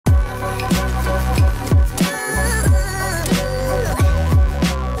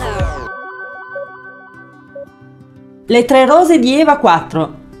Le tre rose di Eva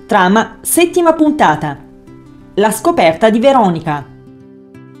 4, trama, settima puntata. La scoperta di Veronica.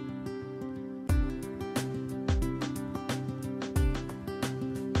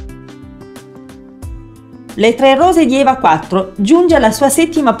 Le tre rose di Eva 4 giunge alla sua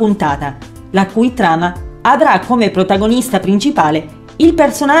settima puntata, la cui trama avrà come protagonista principale il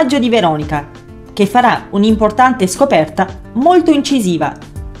personaggio di Veronica, che farà un'importante scoperta molto incisiva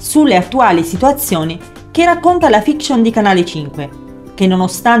sulle attuali situazioni che racconta la fiction di Canale 5, che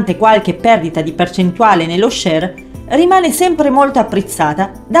nonostante qualche perdita di percentuale nello share, rimane sempre molto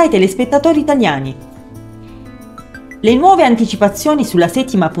apprezzata dai telespettatori italiani. Le nuove anticipazioni sulla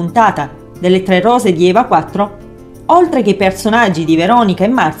settima puntata delle tre rose di Eva 4, oltre che i personaggi di Veronica e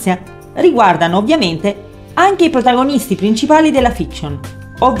Marzia, riguardano ovviamente anche i protagonisti principali della fiction,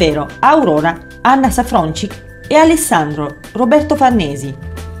 ovvero Aurora, Anna Safroncic e Alessandro Roberto Farnesi.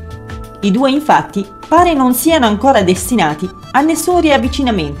 I due infatti pare non siano ancora destinati a nessun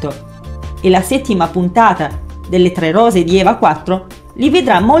riavvicinamento e la settima puntata delle tre rose di Eva 4 li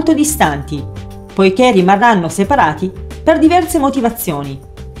vedrà molto distanti, poiché rimarranno separati per diverse motivazioni.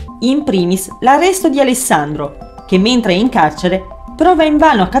 In primis l'arresto di Alessandro, che mentre è in carcere prova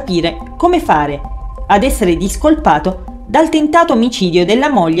invano a capire come fare ad essere discolpato dal tentato omicidio della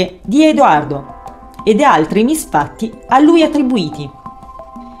moglie di Edoardo e da altri misfatti a lui attribuiti.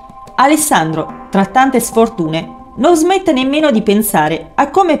 Alessandro, tra tante sfortune, non smette nemmeno di pensare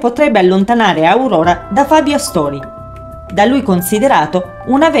a come potrebbe allontanare Aurora da Fabio Astori, da lui considerato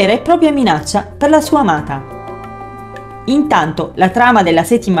una vera e propria minaccia per la sua amata. Intanto la trama della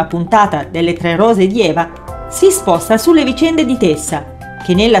settima puntata delle tre rose di Eva si sposta sulle vicende di Tessa,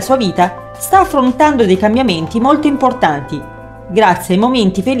 che nella sua vita sta affrontando dei cambiamenti molto importanti, grazie ai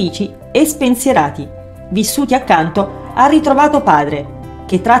momenti felici e spensierati, vissuti accanto al ritrovato padre,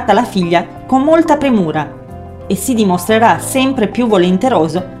 che tratta la figlia con molta premura e si dimostrerà sempre più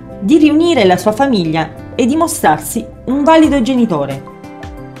volenteroso di riunire la sua famiglia e dimostrarsi un valido genitore.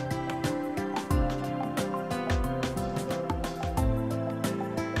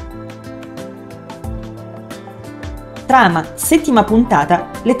 Trama, settima puntata,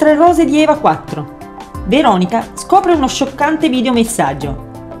 le tre rose di Eva 4. Veronica scopre uno scioccante videomessaggio.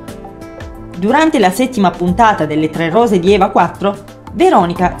 Durante la settima puntata delle tre rose di Eva 4,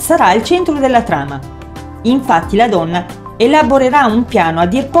 Veronica sarà al centro della trama. Infatti la donna elaborerà un piano a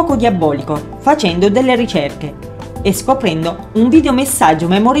dir poco diabolico, facendo delle ricerche e scoprendo un videomessaggio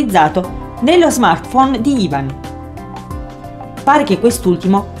memorizzato nello smartphone di Ivan. Pare che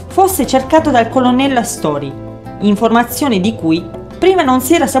quest'ultimo fosse cercato dal colonnello Astori, informazione di cui prima non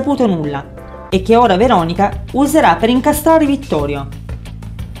si era saputo nulla e che ora Veronica userà per incastrare Vittorio.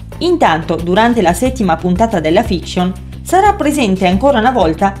 Intanto, durante la settima puntata della fiction, sarà presente ancora una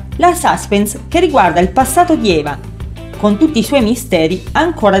volta la suspense che riguarda il passato di Eva, con tutti i suoi misteri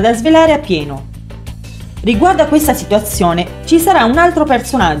ancora da svelare appieno. Riguardo a questa situazione ci sarà un altro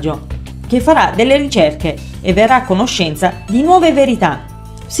personaggio che farà delle ricerche e verrà a conoscenza di nuove verità.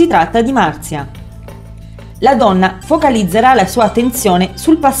 Si tratta di Marzia. La donna focalizzerà la sua attenzione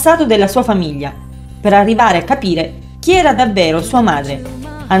sul passato della sua famiglia, per arrivare a capire chi era davvero sua madre,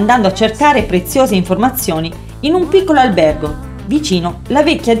 andando a cercare preziose informazioni in un piccolo albergo, vicino la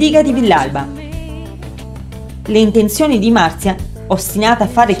vecchia diga di Villalba. Le intenzioni di Marzia, ostinata a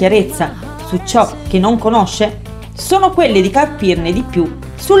fare chiarezza su ciò che non conosce, sono quelle di capirne di più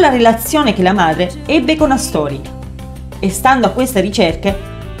sulla relazione che la madre ebbe con Astori. E stando a queste ricerche,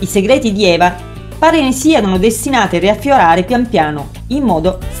 i segreti di Eva pare ne siano destinati a riaffiorare pian piano, in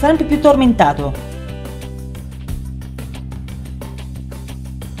modo sempre più tormentato.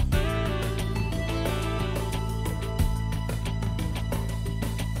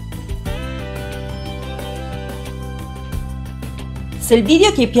 Se il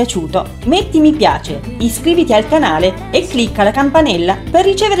video ti è piaciuto, metti mi piace, iscriviti al canale e clicca la campanella per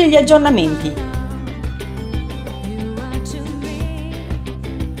ricevere gli aggiornamenti.